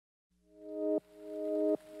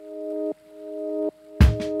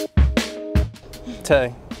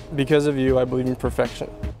Tay, because of you, I believe in perfection.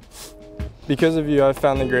 Because of you, I've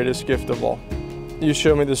found the greatest gift of all. You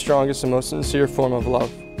show me the strongest and most sincere form of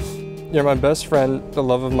love. You're my best friend, the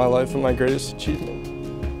love of my life, and my greatest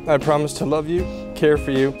achievement. I promise to love you, care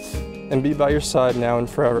for you, and be by your side now and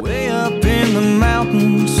forever. Way up in the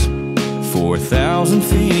mountains, 4,000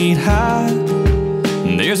 feet high,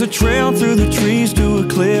 there's a trail through the trees to a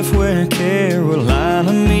cliff where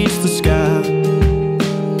Carolina meets the sky.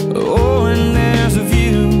 Oh, and there's a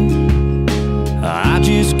view I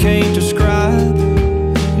just can't describe.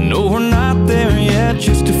 No, we're not there yet,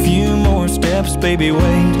 just a few more steps, baby,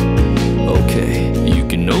 wait. Okay, you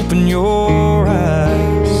can open your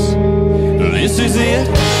eyes. This is it,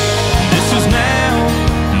 this is now,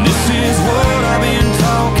 this is what I've been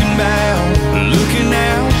talking about. Looking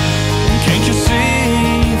out, can't you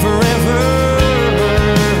see forever?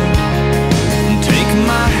 Take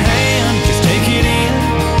my hand, just take it in.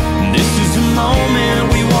 This is a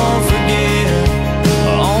moment we won't forget.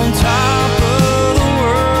 On top of the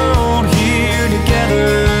world, here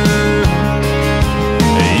together.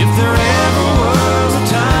 If there ever was a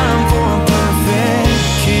time for a perfect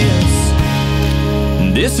kiss,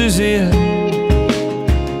 this is it.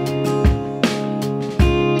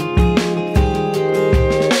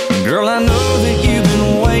 Girl, I know that you've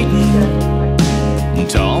been waiting,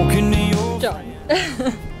 talking to your John.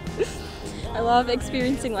 I love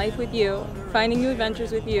experiencing life with you, finding new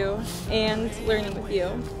adventures with you, and learning with you.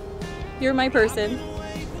 You're my person,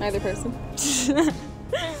 my other person, that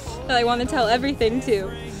I want to tell everything to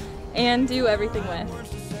and do everything with.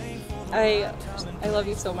 I love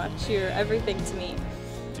you so much. You're everything to me.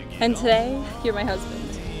 And today, you're my husband.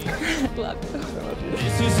 Love you.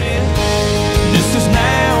 This is it, this is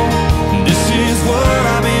now, this is what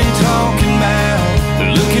I've been talking about.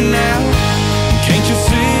 Looking out, can't you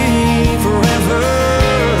see forever?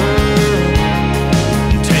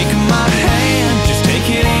 Take my hand, just take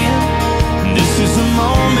it in. This is a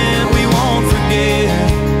moment we won't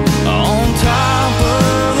forget. On top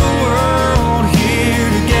of the world, here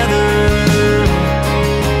together.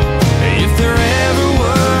 If there ever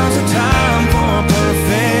was a time for a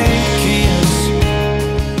perfect kiss.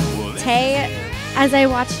 Tay, as I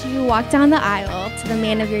watched you walk down the aisle to the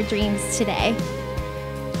man of your dreams today,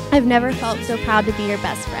 I've never felt so proud to be your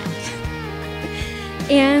best friend.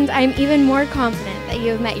 And I'm even more confident that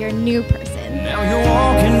you have met your new person. Now you're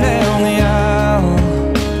walking down the aisle,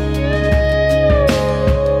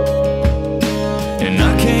 and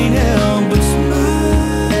I can't help but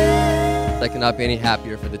smile. I cannot be any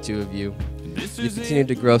happier for the two of you. You continue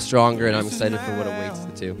to grow stronger, and I'm excited for what awaits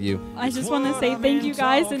the two of you. I just want to say thank you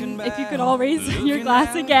guys, and if you could all raise your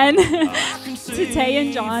glass again to Tay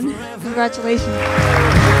and John. Congratulations.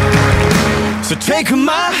 So take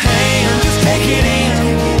my hand, just take it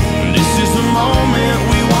in. This is a moment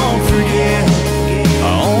we won't forget.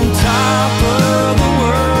 On top of the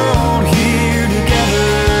world, here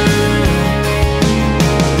together.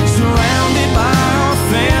 Surrounded by our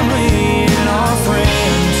family and our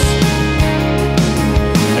friends.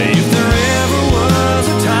 If there ever was a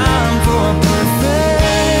time for a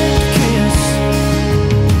perfect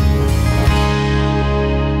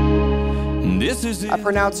kiss, this is it. I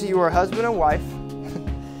pronounce you are husband and wife.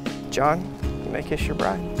 John, you may kiss your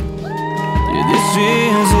bride. Yeah, this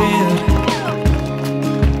is it.